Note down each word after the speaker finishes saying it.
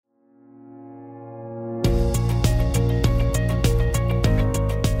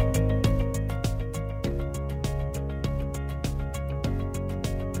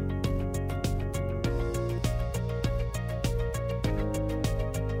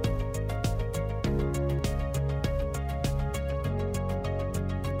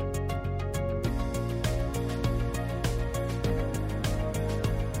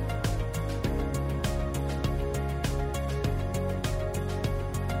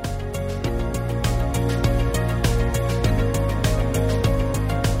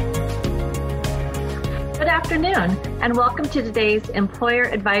afternoon, and welcome to today's Employer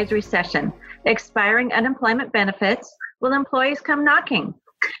Advisory Session, Expiring Unemployment Benefits, Will Employees Come Knocking?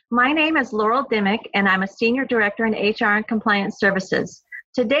 My name is Laurel Dimmick, and I'm a Senior Director in HR and Compliance Services.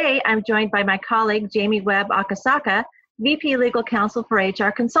 Today, I'm joined by my colleague, Jamie Webb Akasaka, VP Legal Counsel for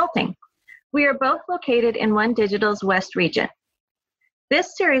HR Consulting. We are both located in OneDigital's West region.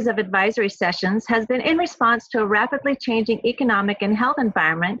 This series of advisory sessions has been in response to a rapidly changing economic and health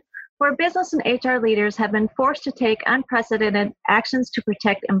environment where business and HR leaders have been forced to take unprecedented actions to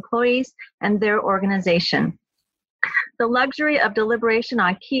protect employees and their organization. The luxury of deliberation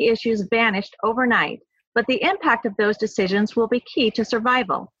on key issues vanished overnight, but the impact of those decisions will be key to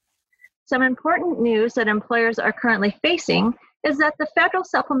survival. Some important news that employers are currently facing is that the federal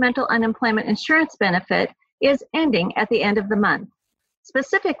supplemental unemployment insurance benefit is ending at the end of the month.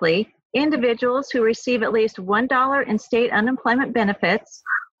 Specifically, individuals who receive at least $1 in state unemployment benefits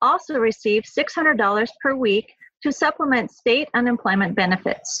also receive $600 per week to supplement state unemployment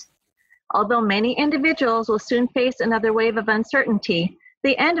benefits. Although many individuals will soon face another wave of uncertainty,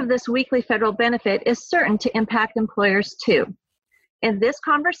 the end of this weekly federal benefit is certain to impact employers too. In this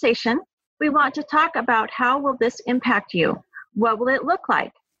conversation, we want to talk about how will this impact you? What will it look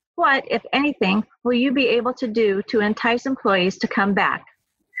like? What, if anything, will you be able to do to entice employees to come back?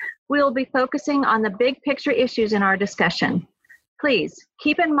 We will be focusing on the big picture issues in our discussion. Please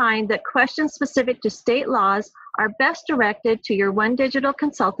keep in mind that questions specific to state laws are best directed to your OneDigital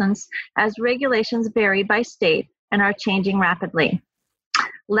consultants as regulations vary by state and are changing rapidly.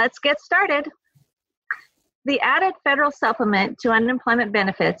 Let's get started. The added federal supplement to unemployment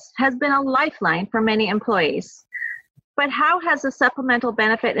benefits has been a lifeline for many employees. But how has the supplemental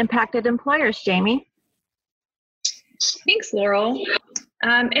benefit impacted employers, Jamie? Thanks, Laurel.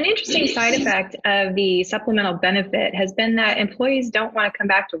 An interesting side effect of the supplemental benefit has been that employees don't want to come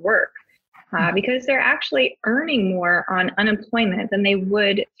back to work because they're actually earning more on unemployment than they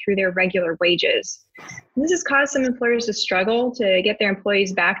would through their regular wages. This has caused some employers to struggle to get their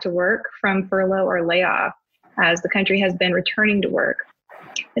employees back to work from furlough or layoff as the country has been returning to work.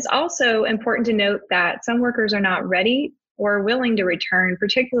 It's also important to note that some workers are not ready or willing to return,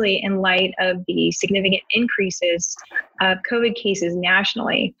 particularly in light of the significant increases of COVID cases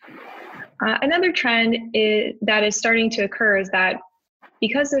nationally. Another trend that is starting to occur is that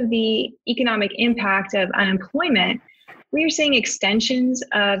because of the economic impact of unemployment, we are seeing extensions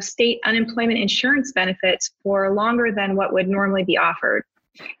of state unemployment insurance benefits for longer than what would normally be offered.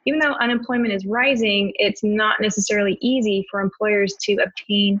 Even though unemployment is rising, it's not necessarily easy for employers to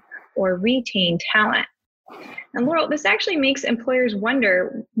obtain or retain talent. And Laurel, this actually makes employers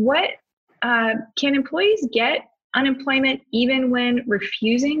wonder, can employees get unemployment even when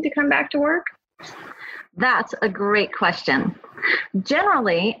refusing to come back to work? That's a great question.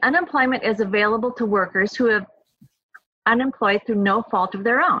 Generally, unemployment is available to workers who have unemployed through no fault of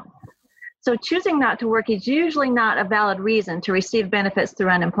their own. So choosing not to work is usually not a valid reason to receive benefits through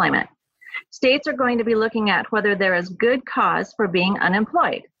unemployment. States are going to be looking at whether there is good cause for being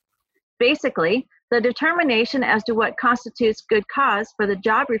unemployed. Basically, the determination as to what constitutes good cause for the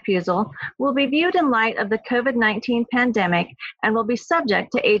job refusal will be viewed in light of the COVID-19 pandemic and will be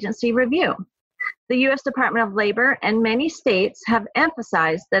subject to agency review. The U.S. Department of Labor and many states have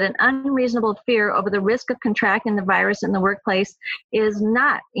emphasized that an unreasonable fear over the risk of contracting the virus in the workplace is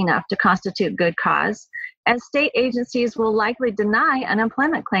not enough to constitute good cause, and state agencies will likely deny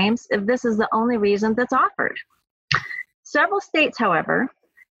unemployment claims if this is the only reason that's offered. Several states, however,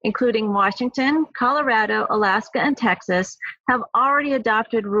 including Washington, Colorado, Alaska, and Texas, have already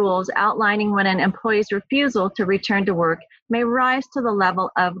adopted rules outlining when an employee's refusal to return to work may rise to the level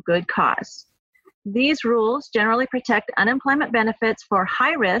of good cause. These rules generally protect unemployment benefits for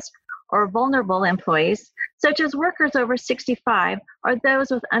high-risk or vulnerable employees, such as workers over 65 or those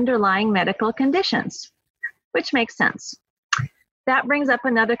with underlying medical conditions, which makes sense. That brings up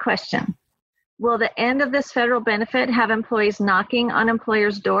another question. Will the end of this federal benefit have employees knocking on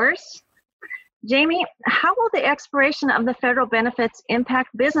employers' doors? Jamie, how will the expiration of the federal benefits impact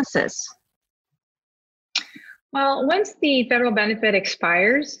businesses? Well, once the federal benefit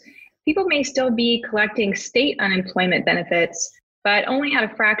expires, people may still be collecting state unemployment benefits, but only at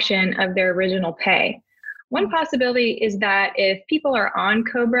a fraction of their original pay. One possibility is that if people are on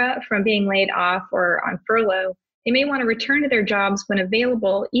COBRA from being laid off or on furlough, they may want to return to their jobs when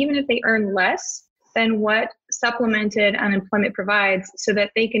available, even if they earn less than what supplemented unemployment provides, so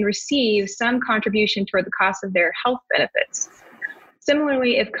that they can receive some contribution toward the cost of their health benefits.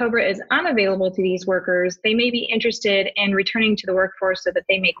 Similarly, if COBRA is unavailable to these workers, they may be interested in returning to the workforce so that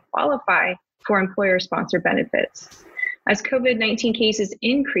they may qualify for employer-sponsored benefits. As COVID-19 cases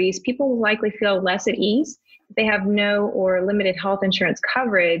increase, people will likely feel less at ease they have no or limited health insurance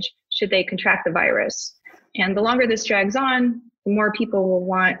coverage should they contract the virus. And the longer this drags on, the more people will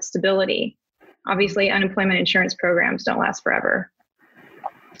want stability. Obviously, unemployment insurance programs don't last forever.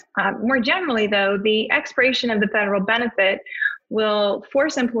 More generally, though, the expiration of the federal benefit will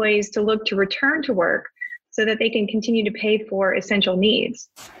force employees to look to return to work so that they can continue to pay for essential needs.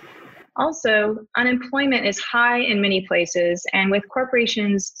 Also, unemployment is high in many places, and with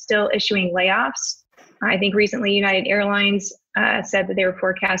corporations still issuing layoffs, I think recently United Airlines said that they were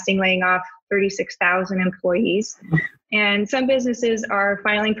forecasting laying off 36,000 employees. And some businesses are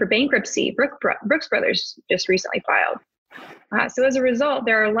filing for bankruptcy. Brooks Brothers just recently filed. So as a result,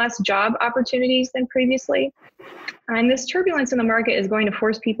 there are less job opportunities than previously. And this turbulence in the market is going to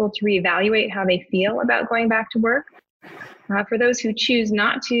force people to reevaluate how they feel about going back to work. For those who choose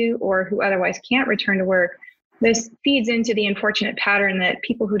not to or who otherwise can't return to work, this feeds into the unfortunate pattern that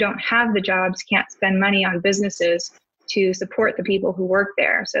people who don't have the jobs can't spend money on businesses to support the people who work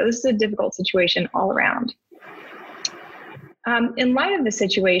there. So this is a difficult situation all around. In light of the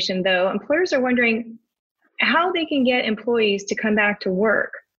situation, though, employers are wondering how they can get employees to come back to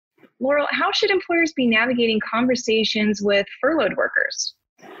work. Laurel, how should employers be navigating conversations with furloughed workers?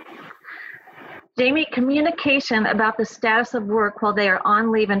 Jamie, communication about the status of work while they are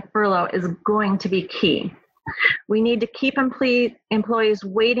on leave and furlough is going to be key. We need to keep employees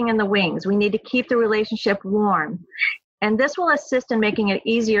waiting in the wings. We need to keep the relationship warm. And this will assist in making it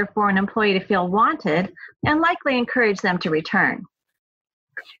easier for an employee to feel wanted and likely encourage them to return.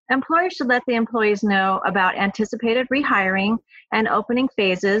 Employers should let the employees know about anticipated rehiring and opening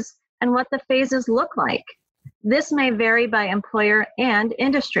phases and what the phases look like. This may vary by employer and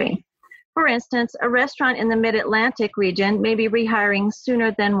industry. For instance, a restaurant in the Mid-Atlantic region may be rehiring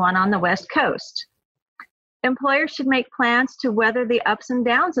sooner than one on the West Coast. Employers should make plans to weather the ups and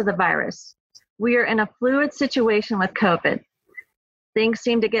downs of the virus. We are in a fluid situation with COVID. Things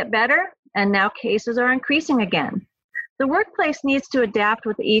seem to get better, and now cases are increasing again. The workplace needs to adapt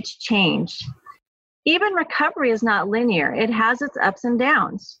with each change. Even recovery is not linear. It has its ups and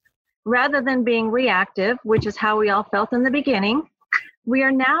downs. Rather than being reactive, which is how we all felt in the beginning, we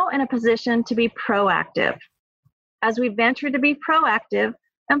are now in a position to be proactive. As we venture to be proactive,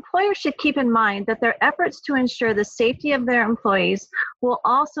 employers should keep in mind that their efforts to ensure the safety of their employees will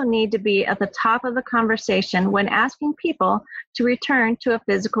also need to be at the top of the conversation when asking people to return to a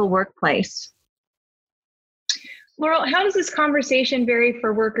physical workplace. Laurel, how does this conversation vary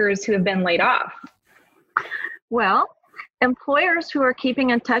for workers who have been laid off? Well, employers who are keeping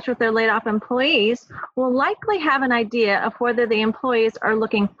in touch with their laid off employees will likely have an idea of whether the employees are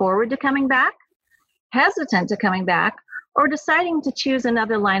looking forward to coming back, hesitant to coming back, or deciding to choose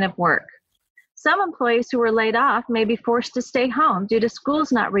another line of work. Some employees who were laid off may be forced to stay home due to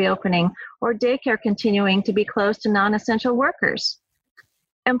schools not reopening or daycare continuing to be closed to non-essential workers.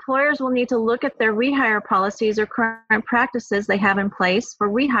 Employers will need to look at their rehire policies or current practices they have in place for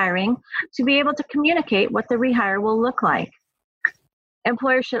rehiring to be able to communicate what the rehire will look like.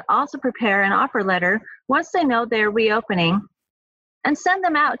 Employers should also prepare an offer letter once they know they are reopening and send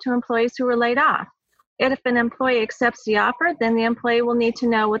them out to employees who were laid off. If an employee accepts the offer, then the employee will need to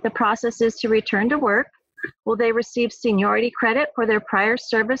know what the process is to return to work. Will they receive seniority credit for their prior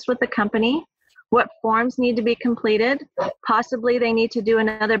service with the company? What forms need to be completed? Possibly they need to do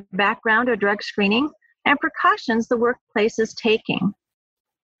another background or drug screening, and precautions the workplace is taking.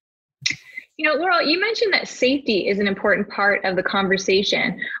 You know, Laurel, you mentioned that safety is an important part of the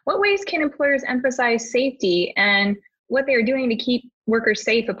conversation. What ways can employers emphasize safety and what they are doing to keep workers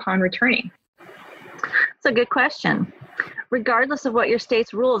safe upon returning? It's a good question. Regardless of what your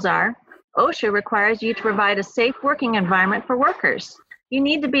state's rules are, OSHA requires you to provide a safe working environment for workers. You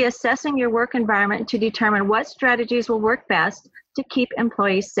need to be assessing your work environment to determine what strategies will work best to keep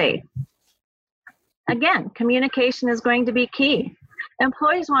employees safe. Again, communication is going to be key.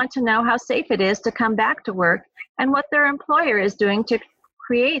 Employees want to know how safe it is to come back to work and what their employer is doing to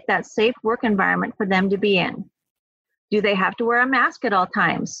create that safe work environment for them to be in. Do they have to wear a mask at all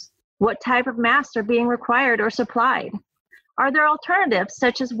times? What type of masks are being required or supplied? Are there alternatives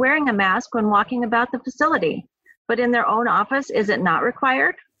such as wearing a mask when walking about the facility? But in their own office, is it not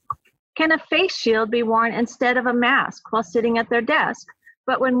required? Can a face shield be worn instead of a mask while sitting at their desk,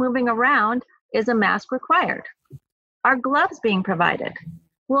 but when moving around, is a mask required? Are gloves being provided?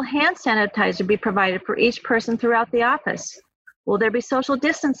 Will hand sanitizer be provided for each person throughout the office? Will there be social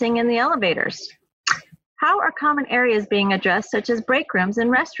distancing in the elevators? How are common areas being addressed, such as break rooms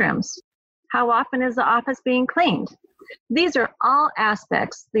and restrooms? How often is the office being cleaned? These are all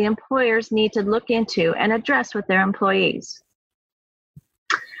aspects the employers need to look into and address with their employees.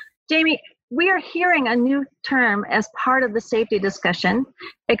 Jamie, We are hearing a new term as part of the safety discussion,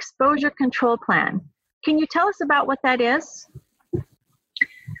 exposure control plan. Can you tell us about what that is?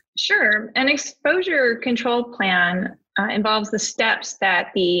 Sure. An exposure control plan involves the steps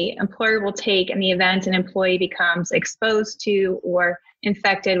that the employer will take in the event an employee becomes exposed to or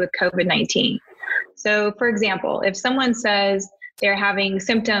infected with COVID-19. So, for example, if someone says they're having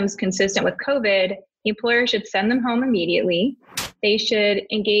symptoms consistent with COVID, the employer should send them home immediately. They should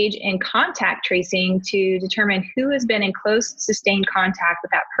engage in contact tracing to determine who has been in close, sustained contact with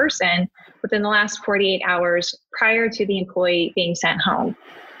that person within the last 48 hours prior to the employee being sent home.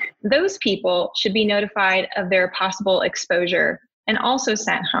 Those people should be notified of their possible exposure and also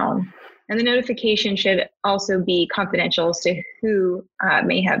sent home. And the notification should also be confidential as to who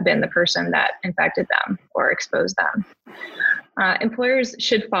may have been the person that infected them or exposed them. Employers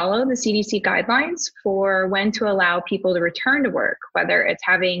should follow the CDC guidelines for when to allow people to return to work, whether it's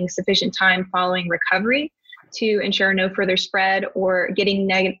having sufficient time following recovery to ensure no further spread or getting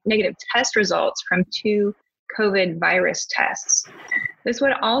negative test results from 2 COVID virus tests. This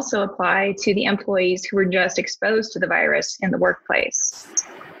would also apply to the employees who were just exposed to the virus in the workplace.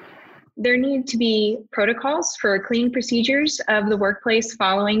 There need to be protocols for cleaning procedures of the workplace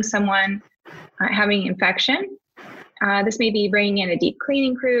following someone having infection. This may be bringing in a deep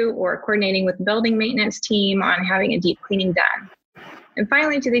cleaning crew or coordinating with the building maintenance team on having a deep cleaning done. And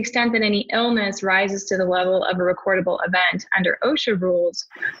finally, to the extent that any illness rises to the level of a recordable event under OSHA rules,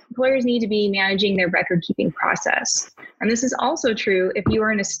 employers need to be managing their record-keeping process. And this is also true if you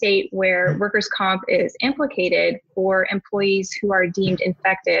are in a state where workers' comp is implicated for employees who are deemed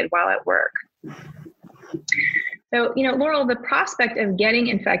infected while at work. So, Laurel, the prospect of getting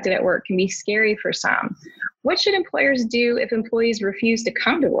infected at work can be scary for some. What should employers do if employees refuse to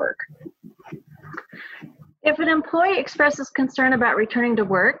come to work? If an employee expresses concern about returning to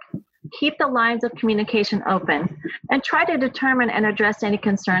work, keep the lines of communication open and try to determine and address any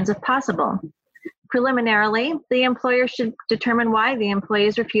concerns if possible. Preliminarily, the employer should determine why the employee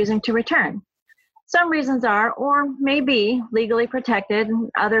is refusing to return. Some reasons are or may be legally protected,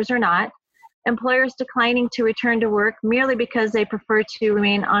 others are not. Employers declining to return to work merely because they prefer to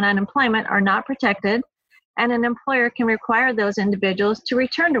remain on unemployment are not protected, and an employer can require those individuals to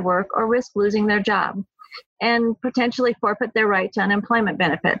return to work or risk losing their job and potentially forfeit their right to unemployment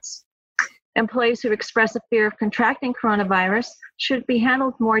benefits. Employees who express a fear of contracting coronavirus should be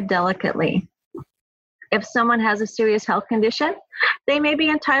handled more delicately. If someone has a serious health condition, they may be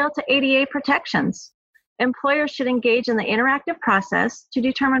entitled to ADA protections. Employers should engage in the interactive process to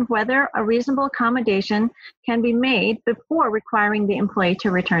determine whether a reasonable accommodation can be made before requiring the employee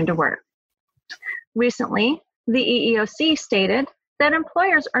to return to work. Recently, the EEOC stated that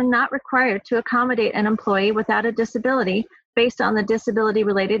employers are not required to accommodate an employee without a disability based on the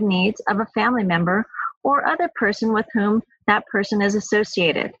disability-related needs of a family member or other person with whom that person is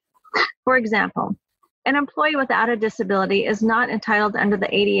associated. For example, an employee without a disability is not entitled under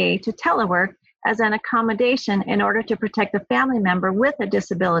the ADA to telework as an accommodation in order to protect a family member with a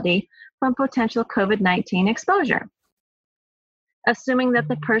disability from potential COVID-19 exposure. Assuming that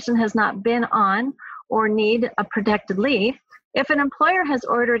the person has not been on or need a protected leave, if an employer has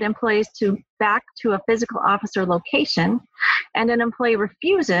ordered employees back to a physical office or location, and an employee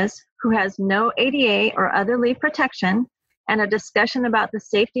refuses who has no ADA or other leave protection, and a discussion about the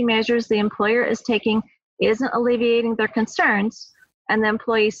safety measures the employer is taking isn't alleviating their concerns, and the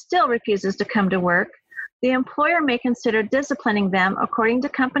employee still refuses to come to work, the employer may consider disciplining them according to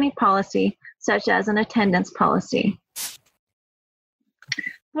company policy, such as an attendance policy.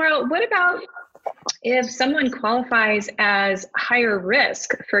 Well, what about if someone qualifies as higher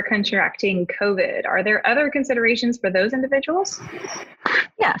risk for contracting COVID? Are there other considerations for those individuals?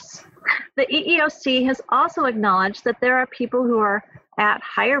 Yes. The EEOC has also acknowledged that there are people who are at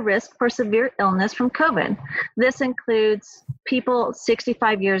higher risk for severe illness from COVID. This includes people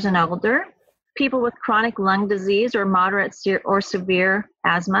 65 years and older, people with chronic lung disease or moderate or severe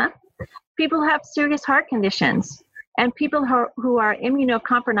asthma, people who have serious heart conditions, and people who are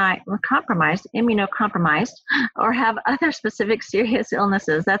immunocompromised or have other specific serious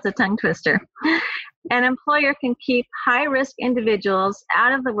illnesses. That's a tongue twister. An employer can keep high-risk individuals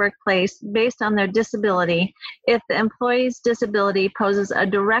out of the workplace based on their disability if the employee's disability poses a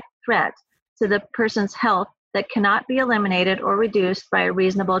direct threat to the person's health that cannot be eliminated or reduced by a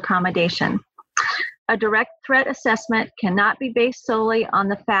reasonable accommodation. A direct threat assessment cannot be based solely on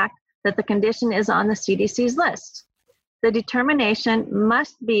the fact that the condition is on the CDC's list. The determination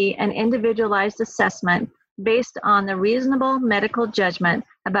must be an individualized assessment based on the reasonable medical judgment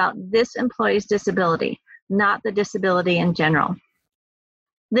about this employee's disability, not the disability in general.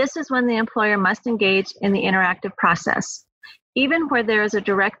 This is when the employer must engage in the interactive process. Even where there is a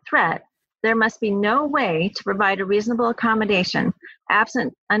direct threat, there must be no way to provide a reasonable accommodation,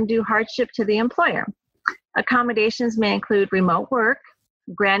 absent undue hardship to the employer. Accommodations may include remote work,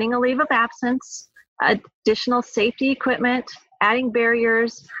 granting a leave of absence, additional safety equipment, adding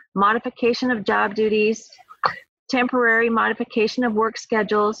barriers, modification of job duties, temporary modification of work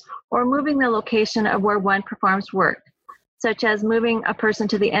schedules, or moving the location of where one performs work, such as moving a person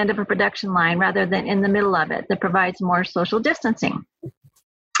to the end of a production line rather than in the middle of it, that provides more social distancing.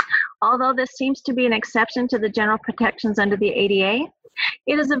 Although this seems to be an exception to the general protections under the ADA,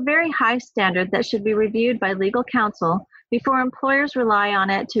 it is a very high standard that should be reviewed by legal counsel before employers rely on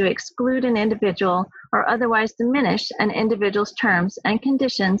it to exclude an individual or otherwise diminish an individual's terms and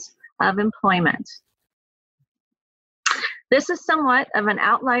conditions of employment. This is somewhat of an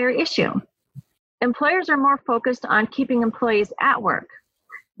outlier issue. Employers are more focused on keeping employees at work.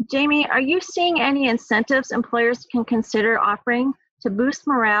 Jamie, are you seeing any incentives employers can consider offering to boost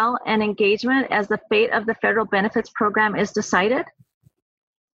morale and engagement as the fate of the federal benefits program is decided?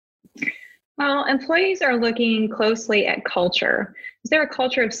 Well, employees are looking closely at culture. Is there a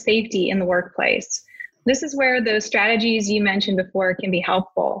culture of safety in the workplace? This is where those strategies you mentioned before can be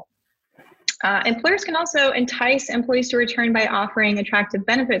helpful. Employers can also entice employees to return by offering attractive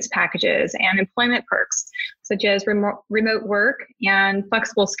benefits packages and employment perks, such as remote work and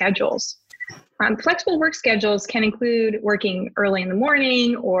flexible schedules. Flexible work schedules can include working early in the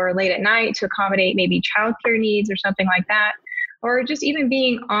morning or late at night to accommodate maybe childcare needs or something like that, or just even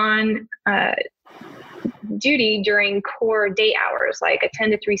being on duty during core day hours, like a 10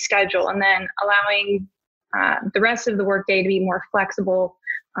 to 3 schedule, and then allowing the rest of the workday to be more flexible,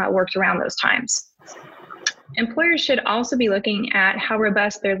 worked around those times. Employers should also be looking at how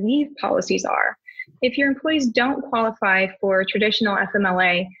robust their leave policies are. If your employees don't qualify for traditional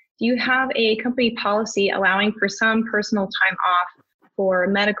FMLA, do you have a company policy allowing for some personal time off for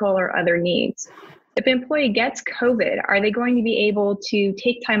medical or other needs? If an employee gets COVID, are they going to be able to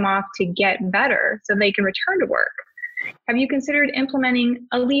take time off to get better so they can return to work? Have you considered implementing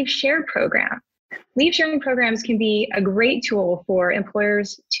a leave share program? Leave sharing programs can be a great tool for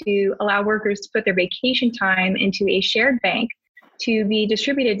employers to allow workers to put their vacation time into a shared bank to be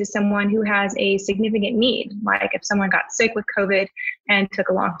distributed to someone who has a significant need, like if someone got sick with COVID and took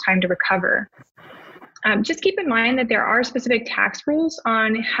a long time to recover. Just keep in mind that there are specific tax rules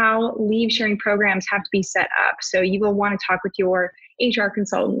on how leave sharing programs have to be set up. So you will want to talk with your HR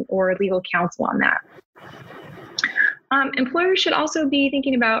consultant or legal counsel on that. Employers should also be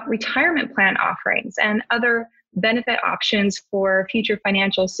thinking about retirement plan offerings and other benefit options for future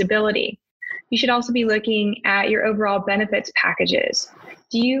financial stability. You should also be looking at your overall benefits packages.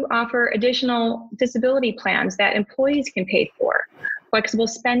 Do you offer additional disability plans that employees can pay for, flexible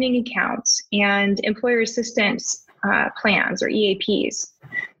spending accounts, and employer assistance plans or EAPs?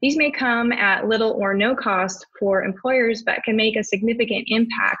 These may come at little or no cost for employers, but can make a significant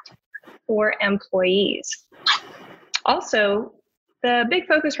impact for employees. Also, the big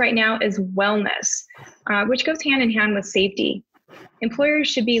focus right now is wellness, which goes hand in hand with safety. Employers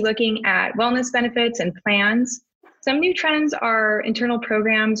should be looking at wellness benefits and plans. Some new trends are internal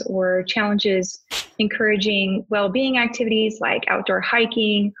programs or challenges encouraging well-being activities like outdoor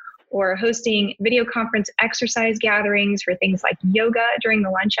hiking or hosting video conference exercise gatherings for things like yoga during the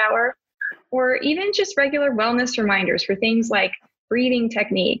lunch hour, or even just regular wellness reminders for things like breathing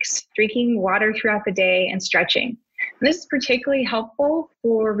techniques, drinking water throughout the day, and stretching. And this is particularly helpful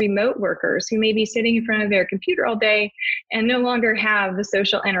for remote workers who may be sitting in front of their computer all day and no longer have the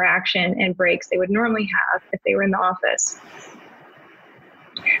social interaction and breaks they would normally have if they were in the office.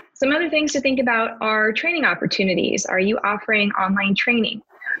 Some other things to think about are training opportunities. Are you offering online training?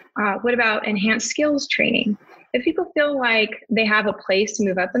 What about enhanced skills training? If people feel like they have a place to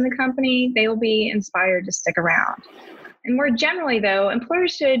move up in the company, they will be inspired to stick around. And more generally, though,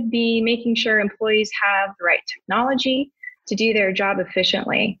 employers should be making sure employees have the right technology to do their job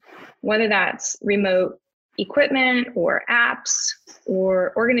efficiently, whether that's remote equipment or apps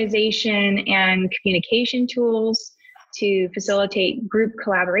or organization and communication tools to facilitate group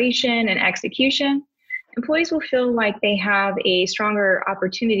collaboration and execution. Employees will feel like they have a stronger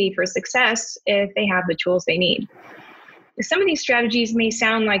opportunity for success if they have the tools they need. Some of these strategies may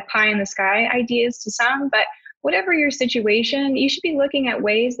sound like pie in the sky ideas to some, but whatever your situation, you should be looking at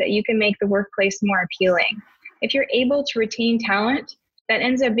ways that you can make the workplace more appealing. If you're able to retain talent, that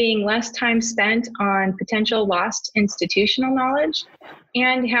ends up being less time spent on potential lost institutional knowledge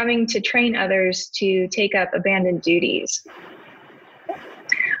and having to train others to take up abandoned duties.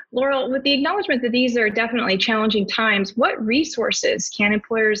 Laurel, with the acknowledgement that these are definitely challenging times, what resources can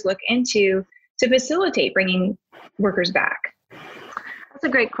employers look into to facilitate bringing workers back? That's a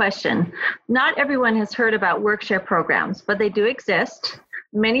great question. Not everyone has heard about work-share programs, but they do exist.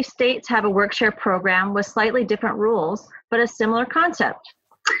 Many states have a work-share program with slightly different rules, but a similar concept.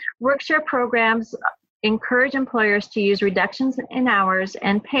 Work-share programs encourage employers to use reductions in hours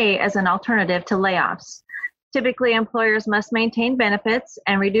and pay as an alternative to layoffs. Typically, employers must maintain benefits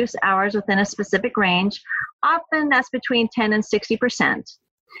and reduce hours within a specific range. Often that's between 10 and 60%.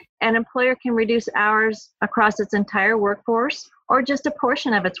 An employer can reduce hours across its entire workforce or just a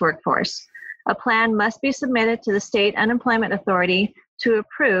portion of its workforce. A plan must be submitted to the state unemployment authority to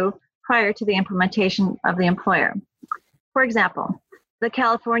approve prior to the implementation of the employer. For example, the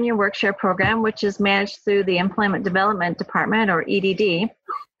California Work-Share Program, which is managed through the Employment Development Department, or EDD,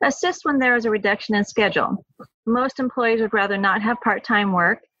 assists when there is a reduction in schedule. Most employees would rather not have part-time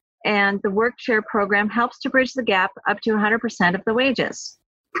work, and the Work-Share Program helps to bridge the gap up to 100% of the wages.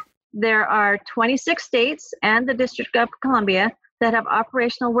 There are 26 states and the District of Columbia that have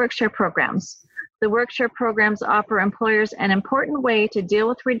operational work-share programs. The work-share programs offer employers an important way to deal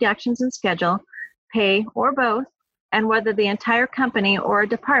with reductions in schedule, pay, or both, and whether the entire company or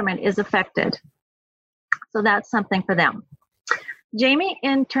department is affected. So that's something for them. Jamie,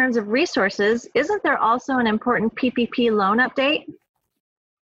 in terms of resources, isn't there also an important PPP loan update?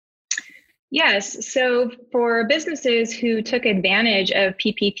 Yes, so for businesses who took advantage of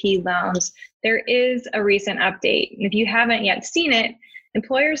PPP loans, there is a recent update. If you haven't yet seen it,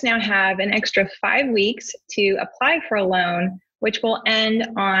 employers now have an extra 5 weeks to apply for a loan, which will end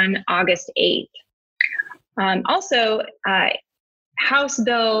on August 8th. Also, House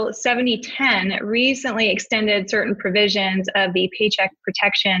Bill 7010 recently extended certain provisions of the Paycheck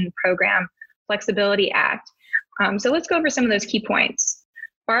Protection Program Flexibility Act. So let's go over some of those key points.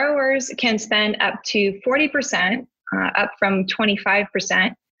 Borrowers can spend up to 40%, up from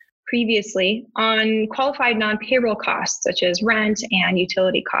 25% previously, on qualified non-payroll costs such as rent and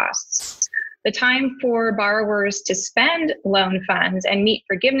utility costs. The time for borrowers to spend loan funds and meet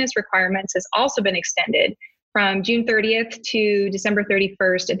forgiveness requirements has also been extended from June 30th to December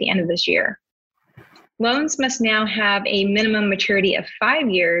 31st at the end of this year. Loans must now have a minimum maturity of 5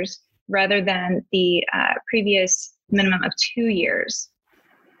 years rather than the previous minimum of 2 years.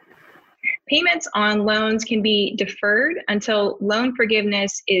 Payments on loans can be deferred until loan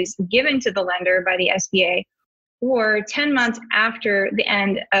forgiveness is given to the lender by the SBA, or 10 months after the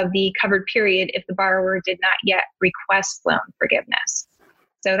end of the covered period if the borrower did not yet request loan forgiveness.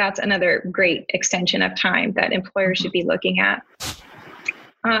 So that's another great extension of time that employers should be looking at.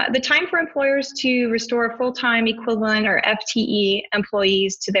 The time for employers to restore full-time equivalent or FTE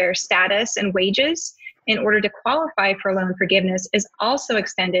employees to their status and wages in order to qualify for loan forgiveness is also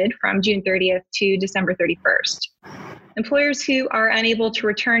extended from June 30th to December 31st. Employers who are unable to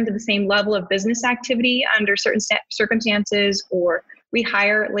return to the same level of business activity under certain circumstances or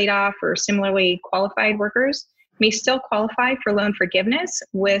rehire laid off or similarly qualified workers may still qualify for loan forgiveness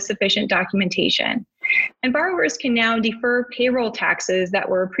with sufficient documentation. And borrowers can now defer payroll taxes that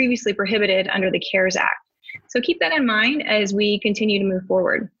were previously prohibited under the CARES Act. So keep that in mind as we continue to move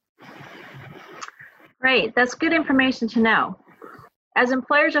forward. Great, that's good information to know. As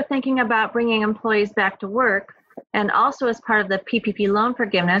employers are thinking about bringing employees back to work, and also as part of the PPP loan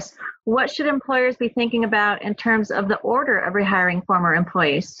forgiveness, what should employers be thinking about in terms of the order of rehiring former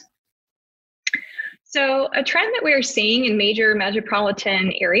employees? So a trend that we're seeing in major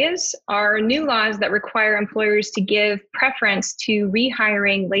metropolitan areas are new laws that require employers to give preference to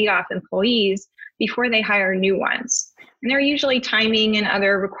rehiring laid-off employees before they hire new ones. And there are usually timing and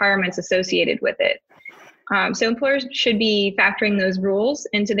other requirements associated with it. So employers should be factoring those rules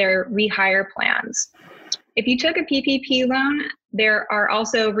into their rehire plans. If you took a PPP loan, there are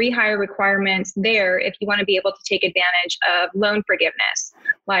also rehire requirements there if you want to be able to take advantage of loan forgiveness,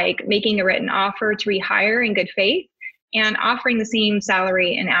 like making a written offer to rehire in good faith and offering the same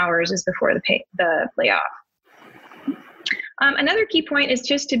salary and hours as before the layoff. Another key point is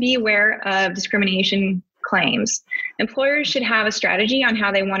just to be aware of discrimination claims. Employers should have a strategy on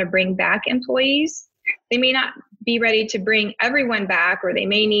how they want to bring back employees. They may not be ready to bring everyone back, or they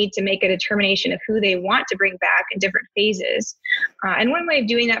may need to make a determination of who they want to bring back in different phases. And one way of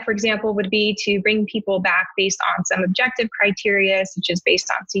doing that, for example, would be to bring people back based on some objective criteria, such as based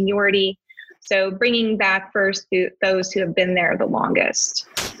on seniority. So bringing back first those who have been there the longest.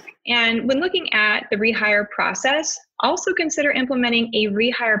 And when looking at the rehire process, also consider implementing a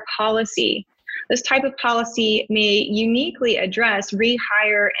rehire policy. This type of policy may uniquely address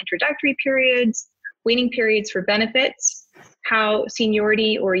rehire introductory periods, waiting periods for benefits, how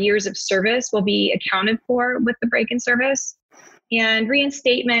seniority or years of service will be accounted for with the break in service, and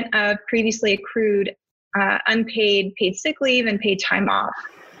reinstatement of previously accrued unpaid paid sick leave and paid time off.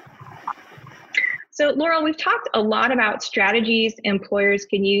 So, Laurel, we've talked a lot about strategies employers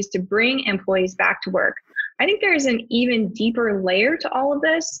can use to bring employees back to work. I think there's an even deeper layer to all of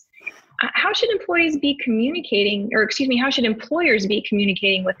this. How should employers be communicating with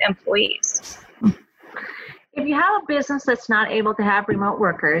employees? If you have a business that's not able to have remote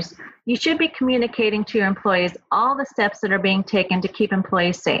workers, you should be communicating to your employees all the steps that are being taken to keep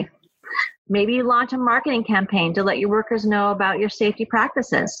employees safe. Maybe you launch a marketing campaign to let your workers know about your safety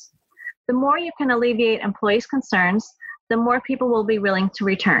practices. The more you can alleviate employees' concerns, the more people will be willing to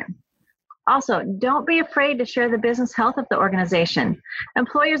return. Also, don't be afraid to share the business health of the organization.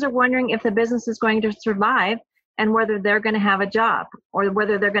 Employers are wondering if the business is going to survive and whether they're going to have a job or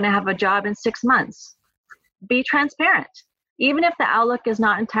whether they're going to have a job in 6 months. Be transparent, even if the outlook is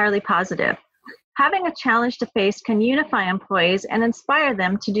not entirely positive. Having a challenge to face can unify employees and inspire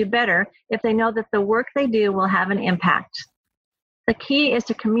them to do better if they know that the work they do will have an impact. The key is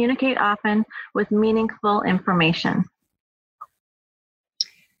to communicate often with meaningful information.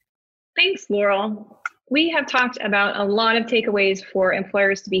 Thanks, Laurel. We have talked about a lot of takeaways for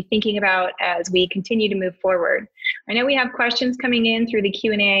employers to be thinking about as we continue to move forward. I know we have questions coming in through the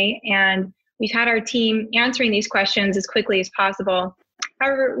Q&A, and we've had our team answering these questions as quickly as possible.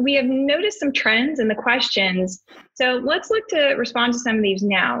 However, we have noticed some trends in the questions, so let's look to respond to some of these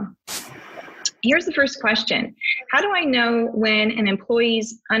now. Here's the first question. How do I know when an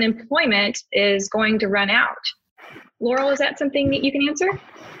employee's unemployment is going to run out? Laurel, is that something that you can answer?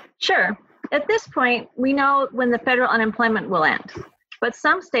 Sure. At this point, we know when the federal unemployment will end, but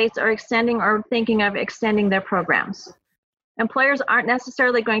some states are extending or thinking of extending their programs. Employers aren't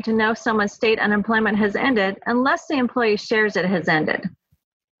necessarily going to know someone's state unemployment has ended unless the employee shares it has ended.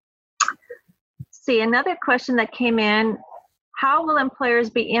 See, another question that came in, how will employers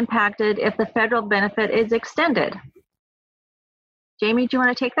be impacted if the federal benefit is extended? Jamie, do you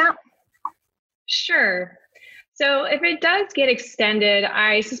want to take that? Sure. So if it does get extended,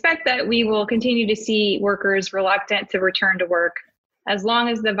 I suspect that we will continue to see workers reluctant to return to work as long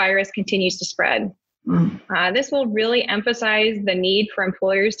as the virus continues to spread. This will really emphasize the need for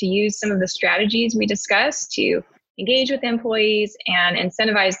employers to use some of the strategies we discussed to engage with employees and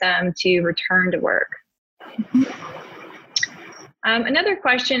incentivize them to return to work. Another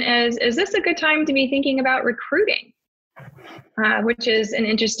question is this a good time to be thinking about recruiting? Which is an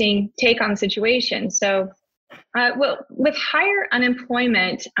interesting take on the situation. So, with higher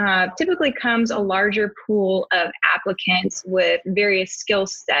unemployment, typically comes a larger pool of applicants with various skill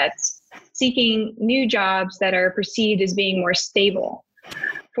sets seeking new jobs that are perceived as being more stable.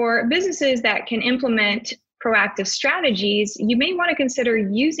 For businesses that can implement proactive strategies, you may want to consider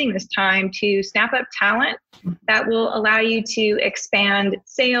using this time to snap up talent that will allow you to expand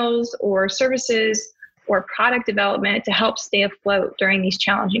sales or services or product development to help stay afloat during these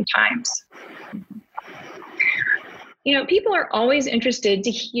challenging times. You know, people are always interested to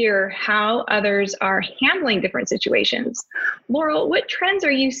hear how others are handling different situations. Laurel, what trends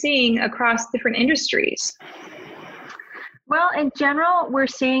are you seeing across different industries? Well, in general, we're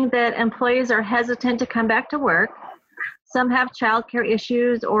seeing that employees are hesitant to come back to work. Some have childcare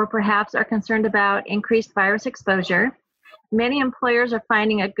issues or perhaps are concerned about increased virus exposure. Many employers are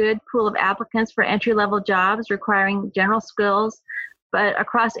finding a good pool of applicants for entry-level jobs requiring general skills, but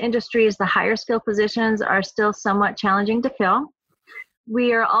across industries, the higher skill positions are still somewhat challenging to fill.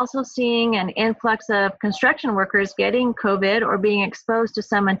 We are also seeing an influx of construction workers getting COVID or being exposed to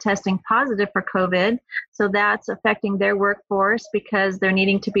someone testing positive for COVID. So that's affecting their workforce because they're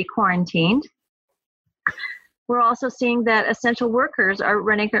needing to be quarantined. We're also seeing that essential workers are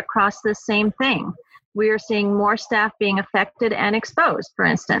running across the same thing. We are seeing more staff being affected and exposed, for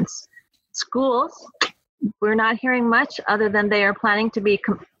instance. Schools, we're not hearing much other than they are planning to be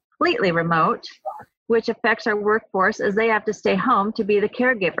completely remote, which affects our workforce as they have to stay home to be the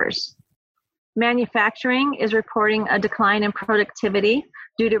caregivers. Manufacturing is reporting a decline in productivity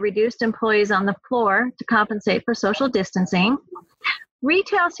due to reduced employees on the floor to compensate for social distancing.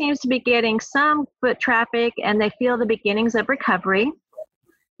 Retail seems to be getting some foot traffic and they feel the beginnings of recovery.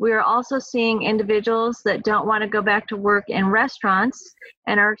 We are also seeing individuals that don't want to go back to work in restaurants,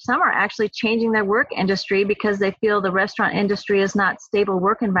 and some are actually changing their work industry because they feel the restaurant industry is not a stable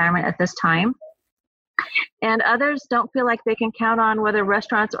work environment at this time. And others don't feel like they can count on whether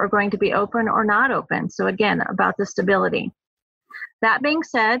restaurants are going to be open or not open. So again, about the stability. That being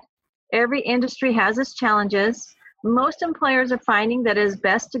said, every industry has its challenges, Most employers are finding that it is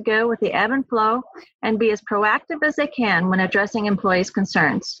best to go with the ebb and flow and be as proactive as they can when addressing employees'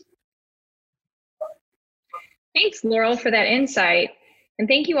 concerns. Thanks, Laurel, for that insight. And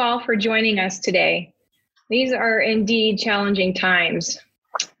thank you all for joining us today. These are indeed challenging times.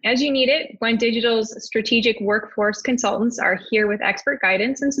 As you need it, Went Digital's strategic workforce consultants are here with expert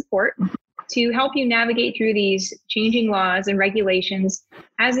guidance and support to help you navigate through these changing laws and regulations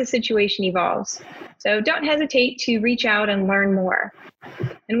as the situation evolves. So don't hesitate to reach out and learn more.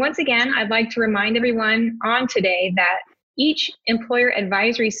 And once again, I'd like to remind everyone on today that each employer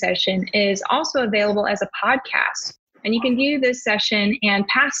advisory session is also available as a podcast, and you can view this session and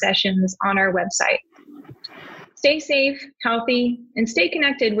past sessions on our website. Stay safe, healthy, and stay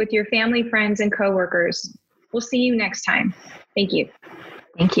connected with your family, friends, and coworkers. We'll see you next time. Thank you.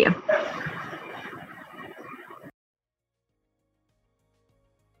 Thank you.